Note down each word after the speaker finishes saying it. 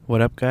What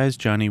up, guys?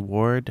 Johnny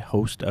Ward,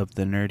 host of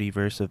the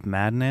Nerdyverse of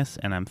Madness,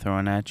 and I'm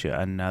throwing at you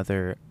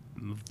another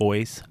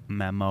voice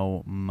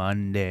memo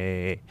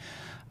Monday.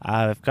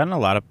 I've gotten a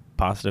lot of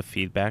positive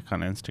feedback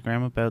on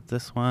Instagram about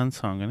this one,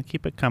 so I'm going to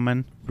keep it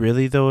coming.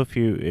 Really, though, if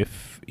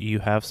you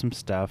have some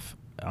stuff,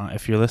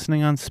 if you're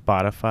listening on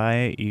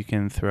Spotify, you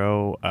can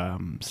throw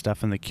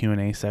stuff in the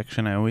Q&A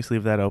section. I always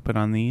leave that open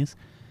on these.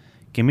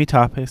 Give me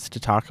topics to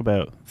talk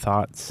about,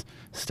 thoughts,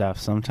 stuff.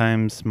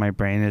 Sometimes my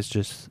brain is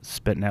just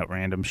spitting out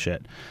random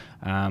shit.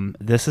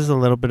 This is a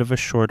little bit of a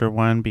shorter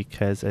one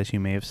because, as you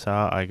may have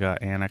saw, I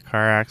got in a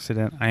car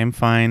accident. I am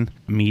fine.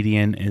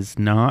 Median is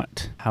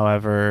not.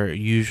 However,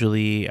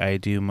 usually I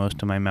do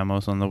most of my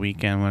memos on the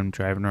weekend when I'm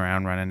driving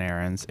around, running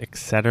errands,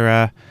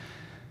 etc.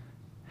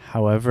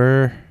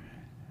 However,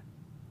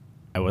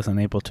 I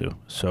wasn't able to.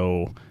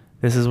 So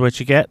this is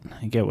what you get.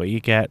 You get what you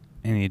get,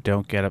 and you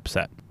don't get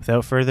upset.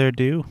 Without further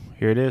ado,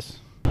 here it is.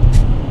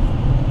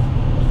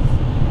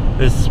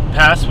 This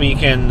past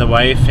weekend, the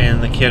wife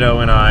and the kiddo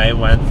and I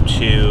went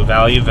to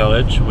Value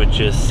Village, which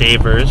is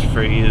Savers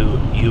for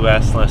you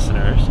U.S.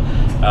 listeners.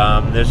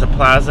 There's a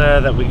plaza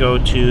that we go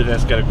to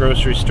that's got a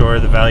grocery store,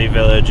 the Value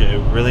Village, a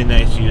really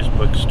nice used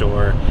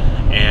bookstore,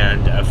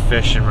 and a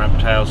fish and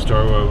reptile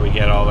store where we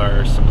get all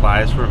our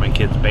supplies for my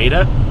kid's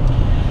beta.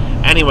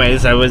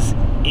 Anyways, I was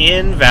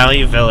in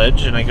Value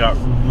Village and I got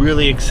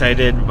really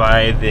excited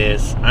by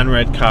this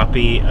unread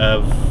copy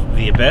of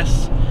The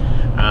Abyss.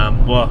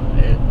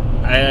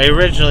 I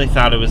originally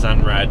thought it was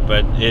unread,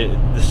 but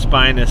the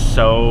spine is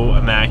so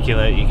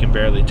immaculate you can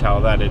barely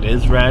tell that it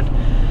is read.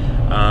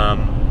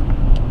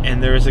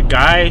 And there was a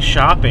guy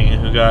shopping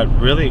who got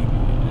really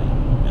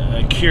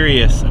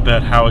curious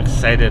about how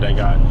excited I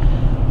got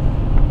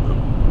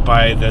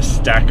by this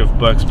stack of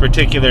books.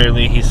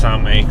 Particularly, he saw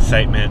my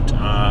excitement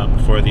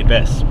for The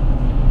Abyss.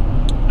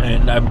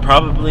 And I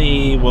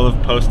probably will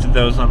have posted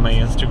those on my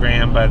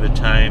Instagram by the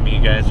time you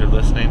guys are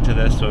listening to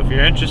this. So if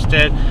you're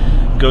interested,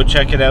 go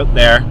check it out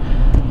there.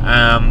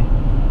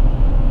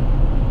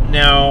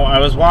 Now, I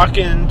was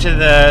walking to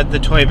the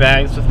toy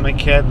bags with my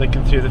kid,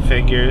 looking through the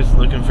figures,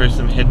 looking for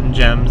some hidden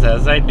gems,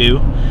 as I do.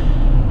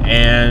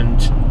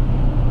 And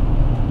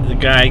the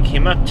guy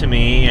came up to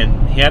me,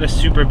 and he had a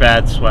super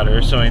bad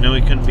sweater, so I know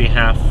he couldn't be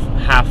half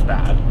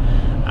bad.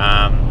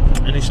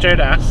 And he started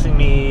asking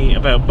me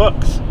about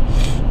books.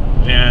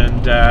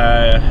 And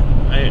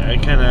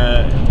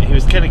he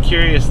was kind of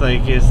curious,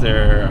 like, is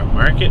there a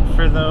market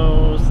for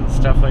those and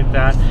stuff like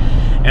that?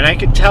 And I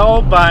could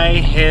tell by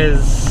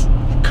his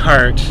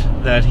cart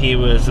that he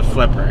was a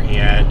flipper. He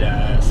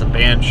had some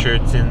band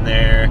shirts in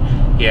there.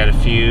 He had a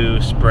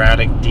few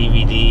sporadic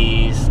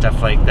DVDs,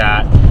 stuff like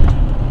that.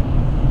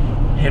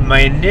 And my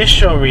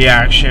initial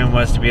reaction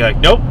was to be like,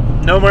 nope,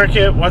 no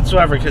market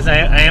whatsoever, because I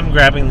am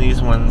grabbing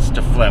these ones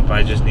to flip.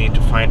 I just need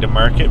to find a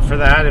market for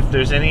that. If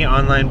there's any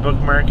online book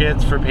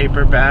markets for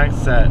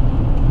paperbacks that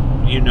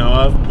you know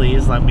of,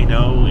 please let me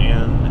know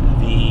in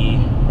the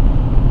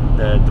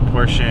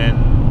portion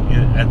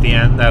at the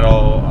end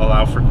that'll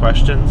allow for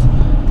questions.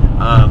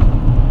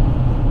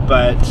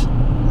 But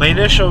my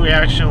initial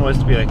reaction was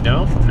to be like,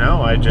 no,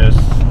 I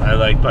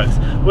like books,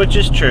 which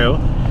is true,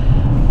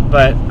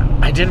 but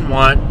I didn't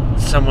want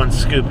someone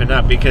scooping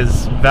up,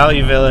 because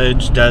Value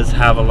Village does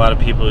have a lot of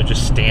people who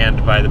just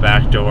stand by the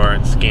back door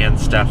and scan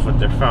stuff with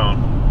their phone.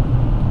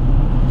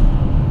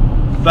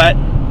 But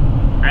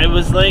I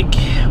was like,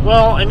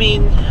 well, I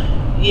mean,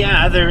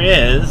 yeah, there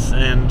is,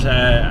 and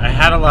I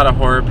had a lot of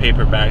horror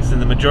paperbacks,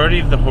 and the majority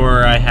of the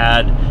horror I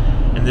had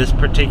in this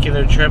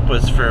particular trip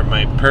was for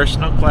my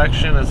personal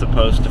collection as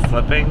opposed to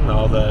flipping.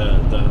 All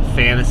the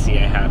fantasy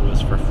I had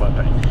was for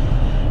flipping.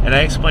 And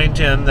I explained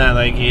to him that,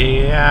 like,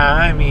 yeah,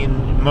 I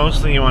mean,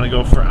 mostly you want to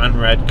go for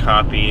unread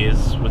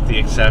copies, with the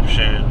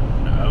exception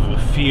of a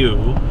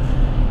few.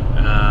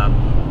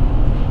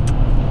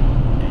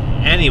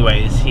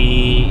 Anyways,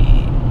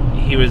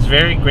 he was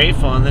very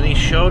grateful, and then he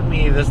showed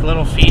me this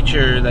little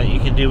feature that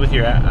you can do with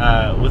your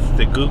with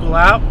the Google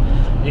app.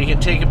 You can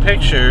take a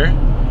picture,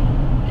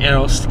 and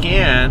it'll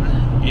scan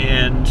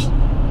and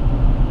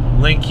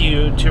link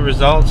you to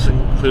results,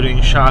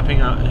 including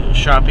shopping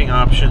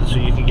options, so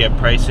you can get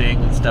pricing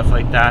and stuff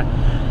like that.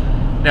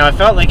 Now, I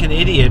felt like an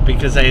idiot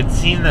because I had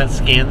seen that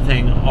scan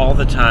thing all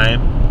the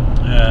time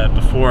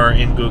before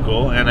in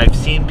Google, and I've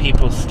seen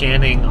people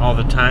scanning all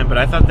the time, but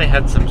I thought they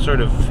had some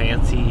sort of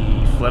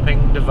fancy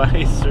flipping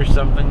device or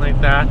something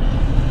like that.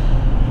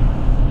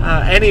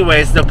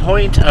 Anyways, the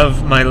point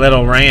of my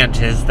little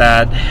rant is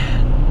that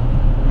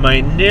my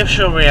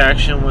initial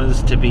reaction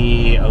was to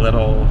be a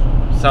little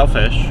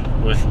selfish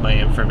with my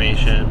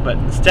information, but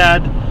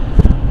instead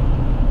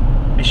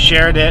I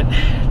shared it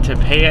to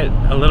pay it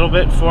a little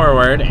bit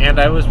forward, and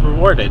I was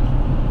rewarded.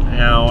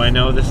 Now, I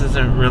know this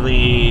isn't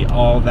really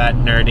all that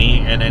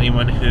nerdy, and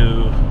anyone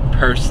who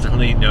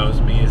personally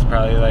knows me is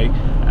probably like,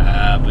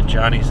 but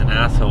Johnny's an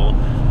asshole.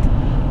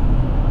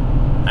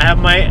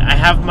 I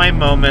have my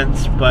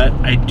moments, but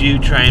I do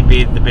try and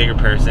be the bigger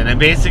person. And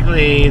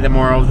basically, the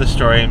moral of the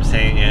story I'm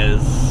saying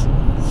is,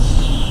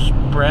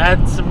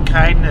 spread some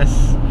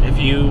kindness. If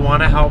you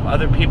want to help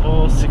other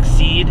people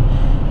succeed,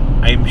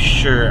 I'm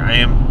sure, I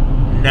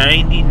am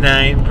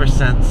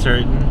 99%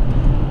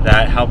 certain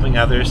that helping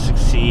others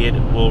succeed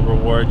will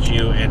reward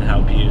you and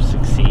help you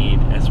succeed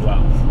as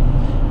well.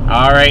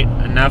 Alright,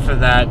 enough of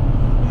that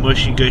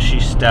mushy gushy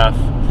stuff.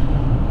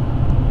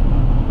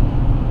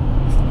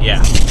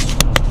 Yeah.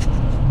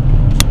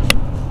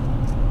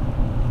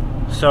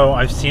 So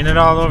I've seen it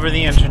all over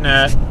the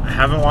internet. I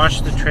haven't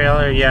watched the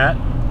trailer yet,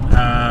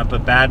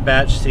 but Bad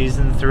Batch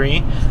Season 3.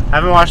 I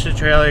haven't watched the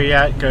trailer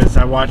yet because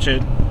I watch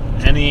it,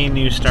 any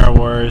new Star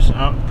Wars,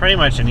 pretty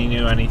much any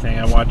new anything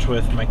I watch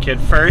with my kid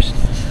first,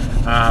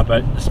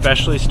 but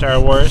especially Star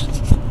Wars.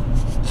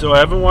 So I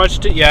haven't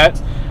watched it yet,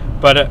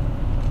 but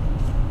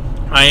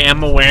I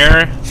am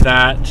aware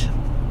that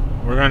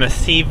we're going to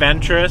see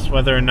Ventress.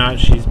 Whether or not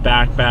she's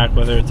back,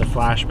 whether it's a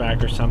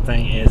flashback or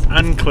something is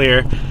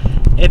unclear.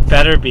 It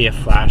better be a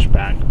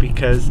flashback,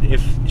 because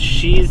if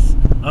she's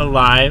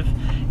alive,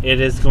 it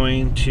is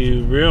going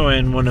to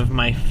ruin one of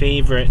my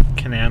favorite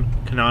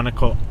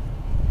canonical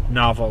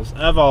novels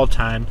of all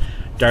time,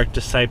 Dark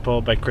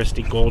Disciple by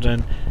Christie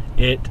Golden.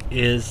 It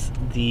is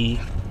the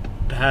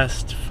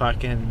best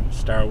fucking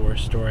Star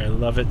Wars story. I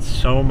love it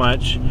so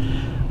much.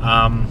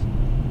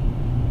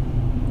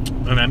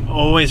 And I'm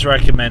always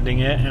recommending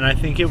it, and I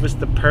think it was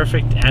the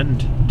perfect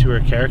end to her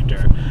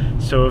character.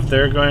 So if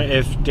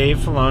Dave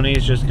Filoni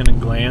is just going to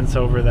glance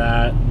over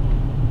that,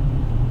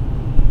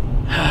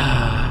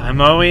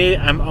 I'm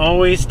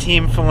always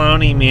Team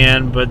Filoni,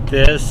 man, but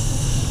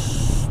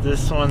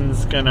this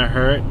one's going to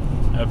hurt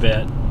a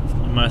bit,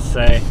 I must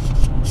say.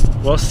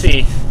 We'll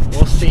see.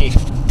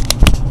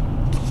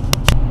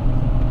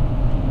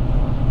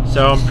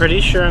 So I'm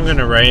pretty sure I'm going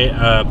to write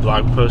a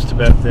blog post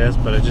about this,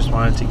 but I just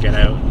wanted to get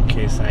out in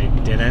case I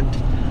didn't.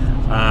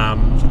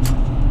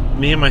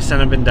 Me and my son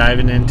have been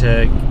diving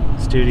into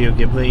Studio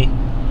Ghibli.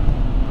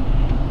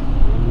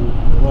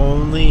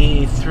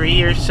 Only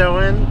 3 or so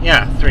in?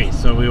 Yeah, 3.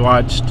 So we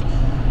watched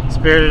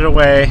Spirited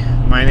Away,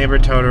 My Neighbor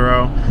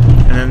Totoro,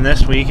 and then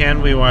this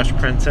weekend we watched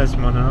Princess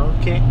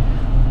Mononoke.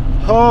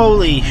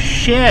 Holy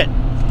shit,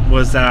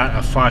 was that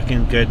a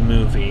fucking good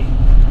movie.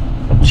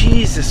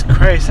 Jesus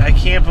Christ, I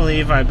can't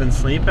believe I've been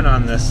sleeping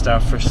on this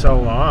stuff for so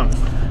long.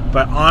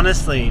 But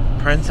honestly,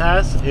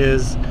 Princess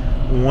is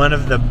one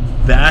of the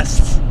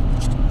best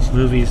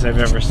movies I've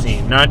ever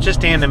seen. Not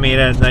just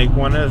animated, like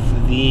one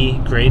of the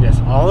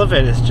greatest. All of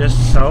it is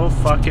just so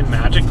fucking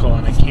magical,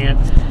 and I can't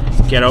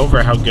get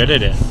over how good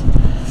it is.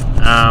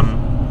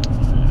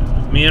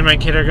 Me and my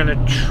kid are going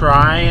to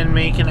try and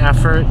make an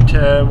effort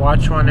to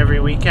watch one every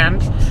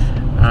weekend.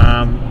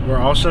 We're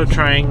also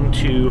trying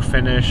to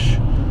finish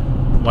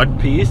One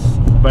Piece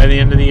by the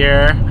end of the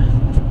year.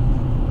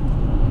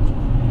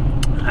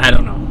 I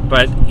don't know,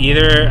 but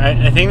either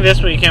I think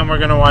this weekend we're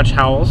gonna watch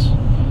Howls,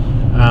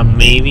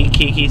 maybe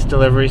Kiki's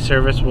Delivery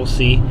Service. We'll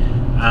see.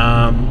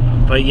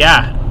 But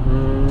yeah,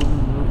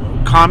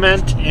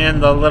 comment in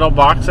the little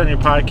box on your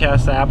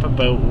podcast app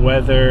about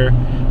whether.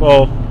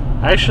 Well,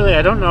 actually,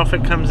 I don't know if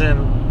it comes in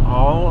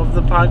all of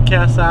the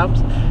podcast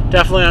apps.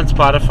 Definitely on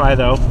Spotify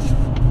though.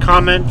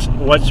 Comment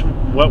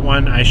what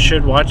one I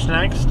should watch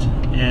next,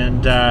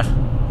 and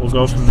we'll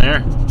go from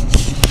there.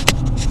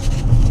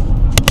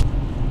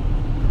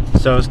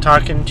 So I was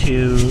talking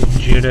to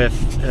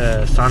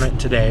Judith Sonnet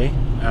today.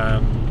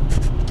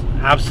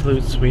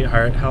 Absolute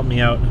sweetheart, helped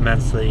me out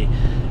immensely.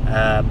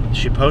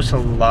 She posts a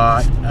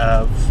lot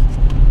of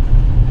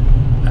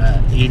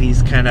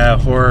 80s kind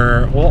of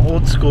horror,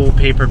 old school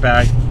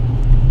paperback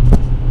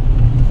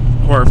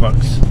horror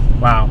books.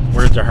 Wow,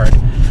 words are hard.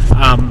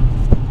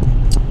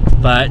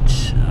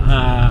 But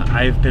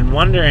I've been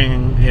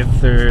wondering if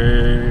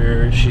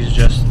she's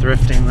just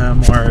thrifting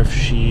them or if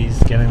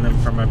she's getting them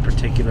from a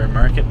particular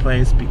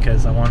marketplace,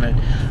 because I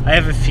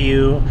have a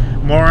few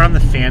more on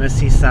the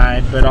fantasy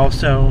side, but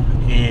also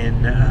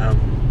in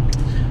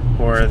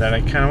horror that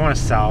I kind of want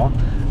to sell.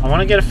 I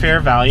want to get a fair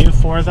value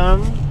for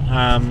them,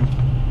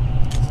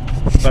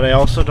 but I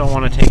also don't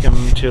want to take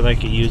them to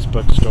like a used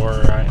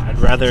bookstore. I'd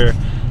rather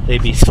they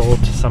be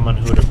sold to someone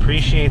who would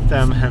appreciate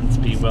them, hence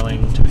be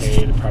willing to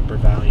pay the proper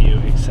value,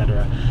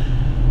 etc.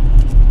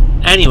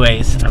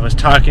 Anyways, I was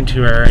talking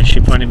to her and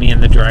she pointed me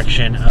in the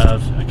direction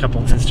of a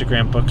couple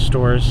Instagram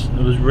bookstores.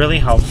 It was really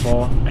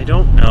helpful. I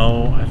don't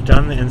know. I've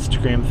done the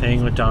Instagram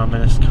thing with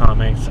Dominus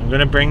Comics. I'm going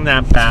to bring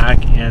that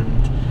back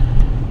and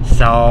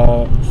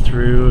sell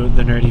through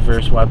the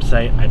Nerdyverse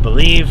website, I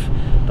believe.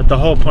 But the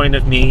whole point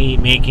of me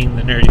making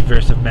the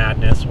Nerdyverse of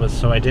Madness was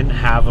so I didn't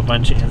have a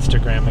bunch of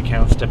Instagram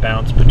accounts to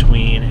bounce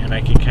between, and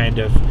I could kind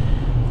of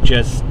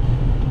just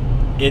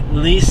at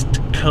least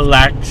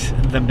collect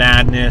the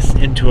madness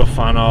into a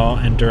funnel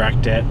and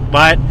direct it.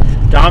 But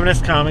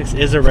Dominus Comics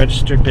is a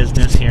registered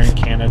business here in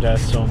Canada,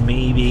 so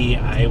maybe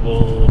I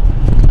will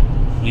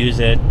use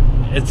it.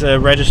 It's a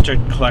registered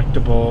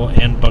collectible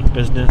and book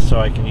business, so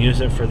I can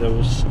use it for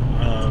those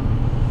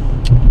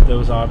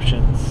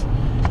options.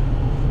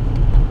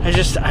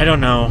 I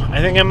don't know.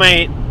 I think I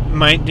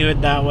might do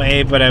it that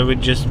way, but I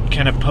would just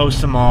kind of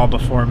post them all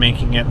before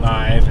making it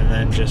live and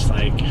then just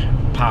like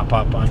pop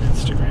up on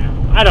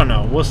Instagram. I don't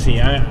know. We'll see.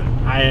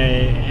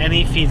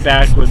 Any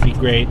feedback would be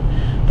great.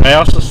 But I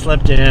also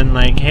slipped in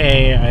like,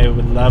 hey, I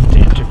would love to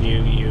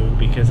interview you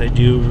because I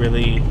do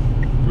really,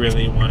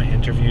 really want to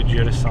interview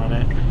Judas on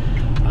it.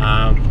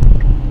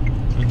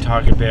 And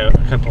talk about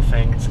a couple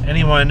things.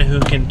 Anyone who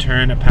can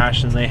turn a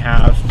passion they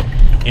have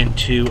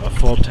into a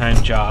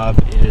full-time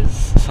job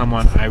is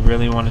someone I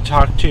really want to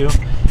talk to,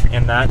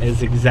 and that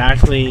is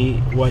exactly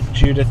what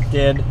Judith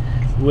did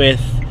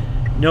with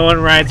No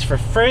One Rides for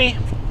Free.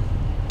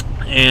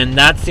 And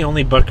that's the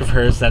only book of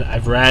hers that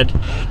I've read.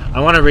 I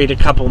want to read a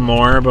couple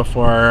more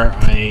before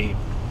I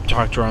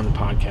talk to her on the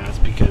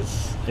podcast,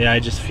 because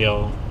I just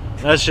feel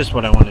that's just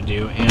what I want to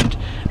do. And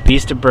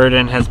Beast of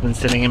Burden has been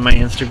sitting in my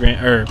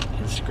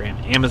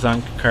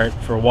Amazon cart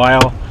for a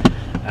while.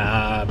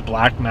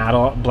 Black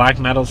metal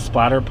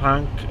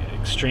splatterpunk,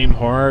 extreme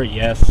horror,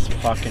 yes,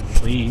 fucking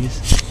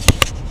please.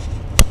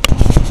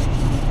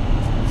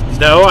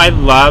 Though I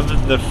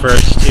love the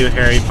first two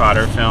Harry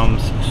Potter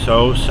films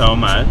so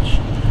much,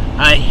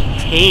 I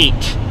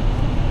hate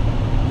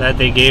that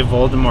they gave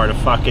Voldemort a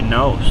fucking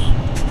nose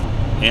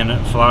in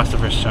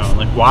Philosopher's Stone.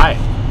 Like, why?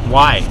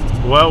 Why?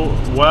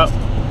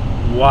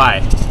 Why?